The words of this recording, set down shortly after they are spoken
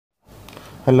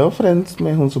Hello friends,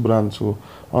 मैं हूं शुभ्रांशु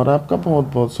और आपका बहुत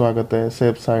बहुत स्वागत है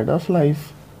safe side of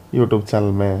life YouTube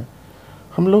channel में।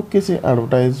 हम लोग किसी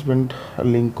एडवर्टाइजमेंट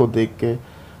लिंक को देख के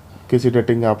किसी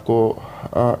डेटिंग ऐप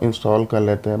को इंस्टॉल कर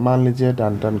लेते हैं। मान लीजिए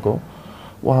टैंटन को,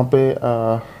 वहाँ पे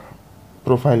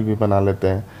प्रोफाइल भी बना लेते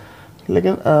हैं।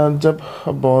 लेकिन जब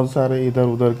बहुत सारे इधर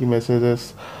उधर की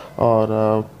मैसेजेस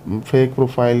और फेक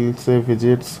प्रोफाइल से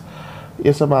विजिट्स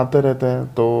ये सब आते रहते हैं,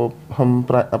 तो हम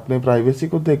अपने प्राइवेसी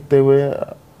को देखते हुए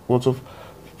वो जो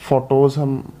फ़ोटोज़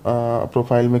हम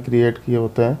प्रोफाइल में क्रिएट किए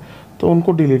होते हैं तो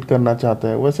उनको डिलीट करना चाहते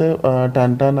हैं। वैसे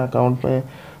टैंटन अकाउंट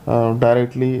में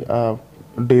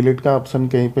डायरेक्टली डिलीट का ऑप्शन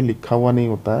कहीं पे लिखा हुआ नहीं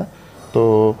होता है,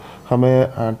 तो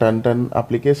हमें टैंटन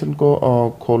एप्लीकेशन को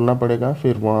खोलना पड़ेगा।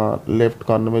 फिर वहाँ लेफ़्ट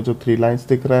कॉर्नर में जो 3 लाइंस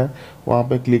दिख रहा है वहाँ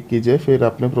पे क्लिक कीजिए। फिर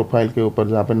अपने प्रोफाइल के ऊपर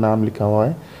जहाँ पे नाम लिखा हुआ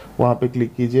है वहाँ पे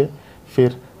क्लिक कीजिए।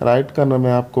 फिर राइट कॉर्नर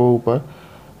में आपको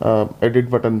ऊपर एडिट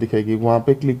बटन दिखेगी, वहाँ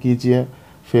पे क्लिक कीजिए।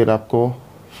 फिर आपको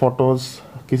फ़ोटोज़,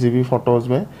 किसी भी फ़ोटोज़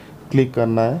में क्लिक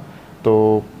करना है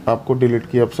तो आपको डिलीट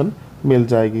की ऑप्शन मिल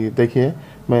जाएगी। देखिए,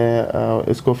 मैं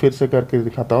इसको फिर से करके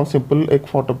दिखाता हूँ। सिंपल एक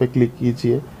फ़ोटो पे क्लिक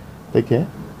कीजिए, देखिए,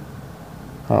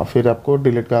 हाँ, फिर आपको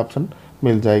डिलीट का ऑप्शन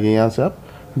मिल जाएगी। यहाँ से आप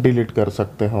डिलीट कर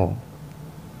सकते हो।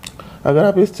 अगर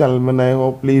आप इस चैनल में नए हो,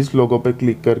 प्लीज़ लोगों पे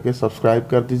क्लिक करके सब्सक्राइब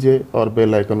कर दीजिए और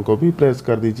बेल आइकन को भी प्रेस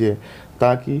कर दीजिए,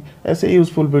 ताकि ऐसे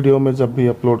यूज़फुल वीडियो में जब भी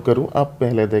अपलोड करूँ आप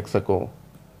पहले देख सको।